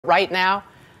right now,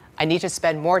 I need to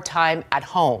spend more time at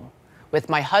home with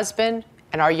my husband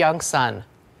and our young son.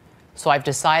 So I've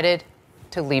decided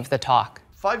to leave the talk.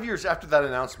 5 years after that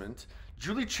announcement,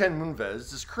 Julie Chen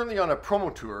Moonves is currently on a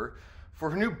promo tour for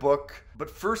her new book, But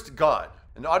First God,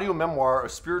 an audio memoir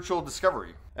of spiritual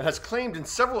discovery, and has claimed in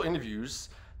several interviews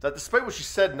that despite what she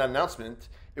said in that announcement,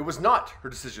 it was not her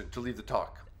decision to leave the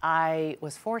talk. I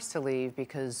was forced to leave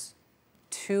because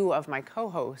 2 of my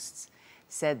co-hosts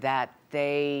said that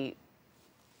they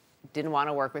didn't want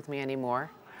to work with me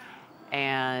anymore,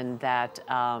 and that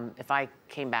if I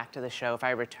came back to the show, if I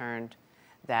returned,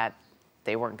 that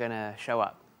they weren't going to show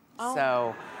up. Oh.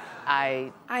 So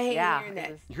I hate hearing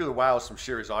that. You hear the wows from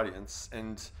Sherry's audience,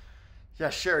 and yeah,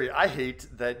 Sherry, I hate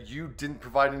that you didn't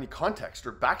provide any context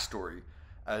or backstory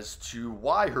as to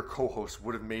why her co-host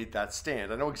would have made that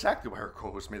stand. I know exactly why her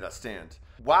co-host made that stand.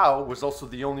 Wow was also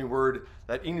the only word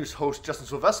that E! News host Justin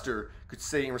Sylvester could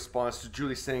say in response to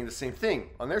Julie saying the same thing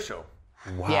on their show.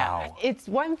 Wow. Yeah, it's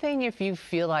one thing if you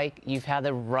feel like you've had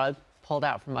the rug pulled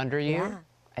out from under you. Yeah.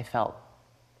 I felt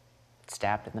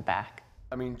stabbed in the back.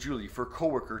 I mean, Julie, for a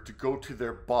coworker to go to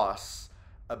their boss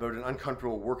about an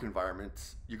uncomfortable work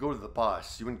environment, you go to the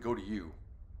boss, you wouldn't go to you.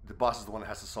 The boss is the one that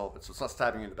has to solve it, so it's not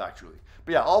stabbing you in the back, Julie.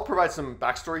 But yeah, I'll provide some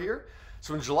backstory here.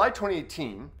 So in July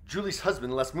 2018, Julie's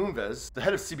husband, Les Moonves, the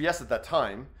head of CBS at that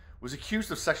time, was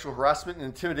accused of sexual harassment and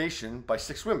intimidation by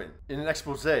 6 women in an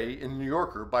expose in The New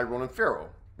Yorker by Ronan Farrow.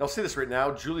 Now, I'll say this right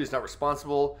now, Julie is not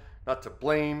responsible, not to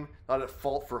blame, not at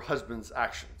fault for her husband's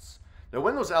actions. Now,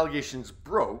 when those allegations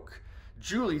broke,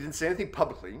 Julie didn't say anything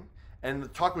publicly, and the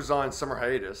talk was on summer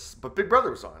hiatus, but Big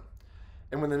Brother was on.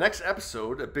 And when the next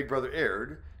episode of Big Brother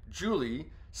aired, Julie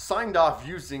signed off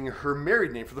using her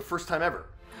married name for the first time ever.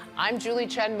 I'm Julie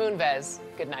Chen Moonves.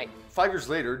 Good night. 5 years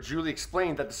later, Julie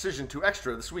explained that decision to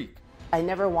Extra this week. I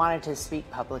never wanted to speak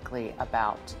publicly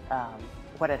about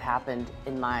what had happened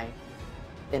in my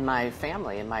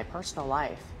family, in my personal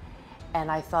life.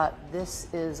 And I thought this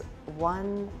is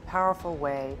one powerful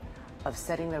way of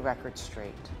setting the record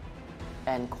straight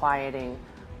and quieting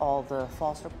all the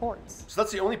false reports. So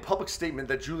that's the only public statement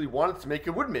that Julie wanted to make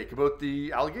and would make about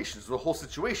the allegations, the whole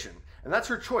situation. And that's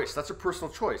her choice. That's her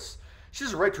personal choice. She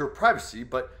has a right to her privacy,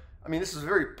 but I mean, this is a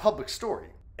very public story.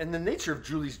 And the nature of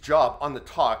Julie's job on the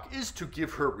talk is to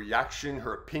give her reaction,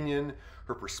 her opinion,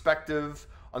 her perspective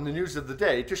on the news of the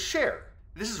day to share.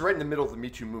 This is right in the middle of the Me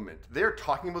Too movement. They're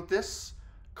talking about this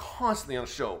constantly on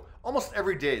the show. Almost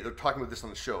every day they're talking about this on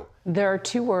the show. There are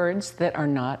 2 words that are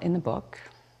not in the book,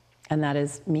 and that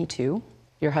is Me Too.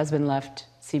 Your husband left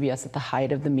CBS at the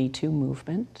height of the Me Too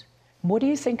movement. What do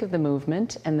you think of the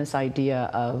movement and this idea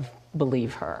of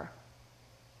believe her?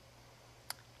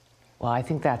 Well, I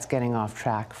think that's getting off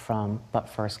track from But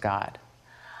First God.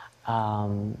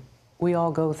 We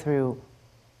all go through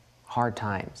hard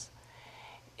times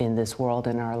in this world,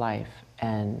 in our life,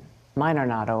 and mine are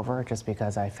not over just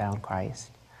because I found Christ.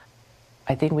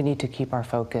 I think we need to keep our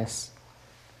focus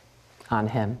on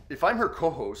him. If I'm her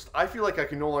co-host, I feel like I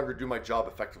can no longer do my job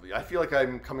effectively. I feel like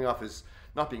I'm coming off as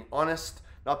not being honest,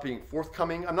 not being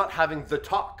forthcoming. I'm not having the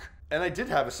talk. And I did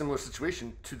have a similar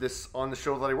situation to this on the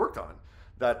show that I worked on,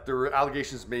 that there were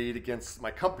allegations made against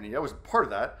my company. I was part of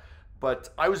that, but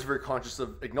I was very conscious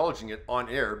of acknowledging it on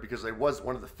air because I was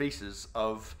one of the faces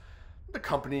of the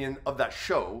company and of that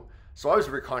show. So I was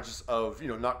very conscious of,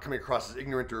 not coming across as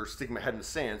ignorant or sticking my head in the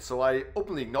sand. So I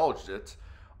openly acknowledged it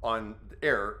on the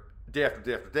air day after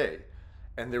day after day.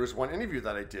 And there was one interview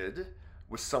that I did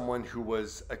with someone who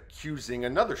was accusing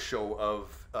another show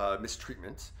of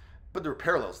mistreatment, but there were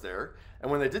parallels there. And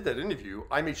when I did that interview,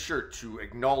 I made sure to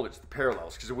acknowledge the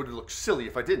parallels because it would have looked silly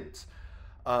if I didn't.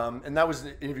 And that was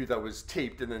an interview that was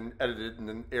taped and then edited and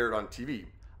then aired on TV.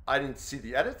 I didn't see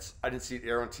the edits. I didn't see it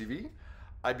air on TV.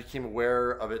 I became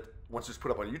aware of it once it was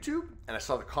put up on YouTube, and I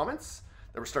saw the comments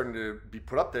that were starting to be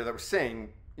put up there that were saying,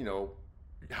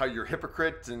 how you're a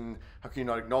hypocrite and how can you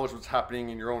not acknowledge what's happening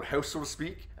in your own house, so to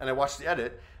speak. And I watched the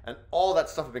edit, and all that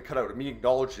stuff had been cut out of me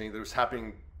acknowledging that it was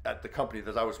happening at the company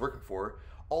that I was working for.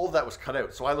 All of that was cut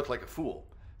out, so I looked like a fool.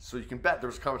 So you can bet there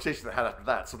was a conversation that I had after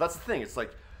that. So that's the thing. It's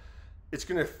like, it's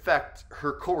going to affect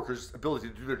her coworkers' ability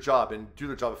to do their job and do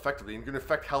their job effectively, and going to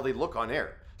affect how they look on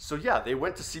air. So yeah, they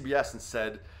went to CBS and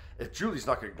said, if Julie's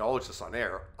not going to acknowledge this on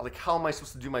air, like, how am I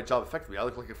supposed to do my job effectively? I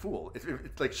look like a fool.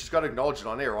 Like, she's got to acknowledge it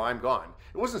on air or I'm gone.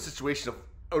 It wasn't a situation of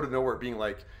out of nowhere being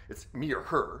like, it's me or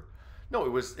her. No, it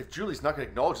was, if Julie's not going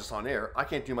to acknowledge this on air, I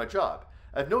can't do my job.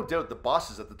 I have no doubt the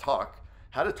bosses at the talk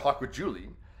had a talk with Julie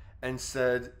and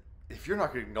said, if you're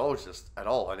not going to acknowledge this at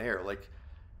all on air, like,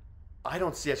 I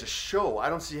don't see as a show, I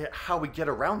don't see how we get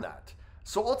around that.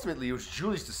 So ultimately, it was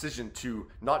Julie's decision to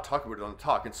not talk about it on the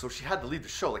talk, and so she had to leave the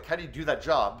show. Like, how do you do that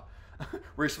job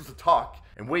where you're supposed to talk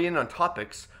and weigh in on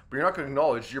topics, but you're not going to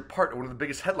acknowledge you're part of one of the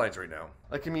biggest headlines right now?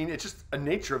 Like, I mean, it's just a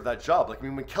nature of that job. Like, I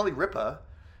mean, when Kelly Ripa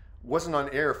wasn't on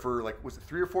air for, like, was it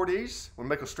 3 or 4 days? When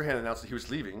Michael Strahan announced that he was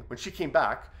leaving, when she came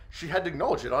back, she had to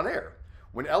acknowledge it on air.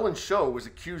 When Ellen's show was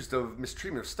accused of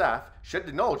mistreatment of staff, she had to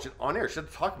acknowledge it on air. She had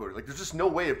to talk about it. Like, there's just no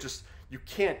way of just, you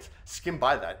can't skim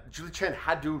by that. Julie Chen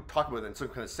had to talk about it in some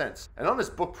kind of sense. And on this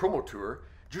book promo tour,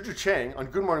 Juju Chang on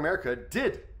Good Morning America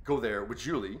did go there with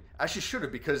Julie, as she should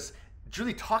have, because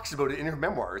Julie talks about it in her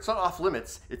memoir. It's not off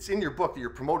limits. It's in your book that you're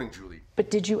promoting, Julie.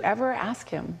 But did you ever ask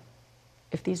him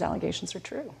if these allegations are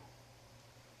true?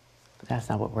 But that's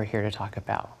not what we're here to talk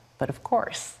about. But of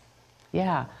course,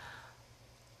 yeah.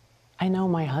 I know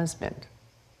my husband.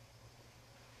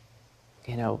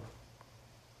 You know,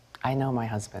 I know my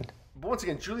husband. But once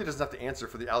again, Julie doesn't have to answer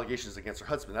for the allegations against her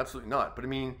husband. Absolutely not. But I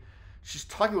mean, she's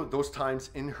talking about those times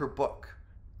in her book.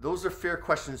 Those are fair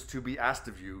questions to be asked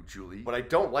of you, Julie. But I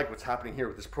don't like what's happening here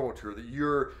with this promo tour, that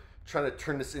you're trying to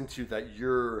turn this into that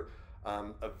you're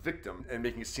a victim and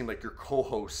making it seem like your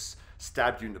co-hosts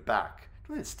stabbed you in the back.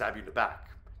 They didn't stab you in the back.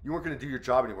 You weren't going to do your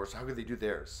job anymore, so how could they do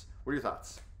theirs? What are your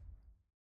thoughts?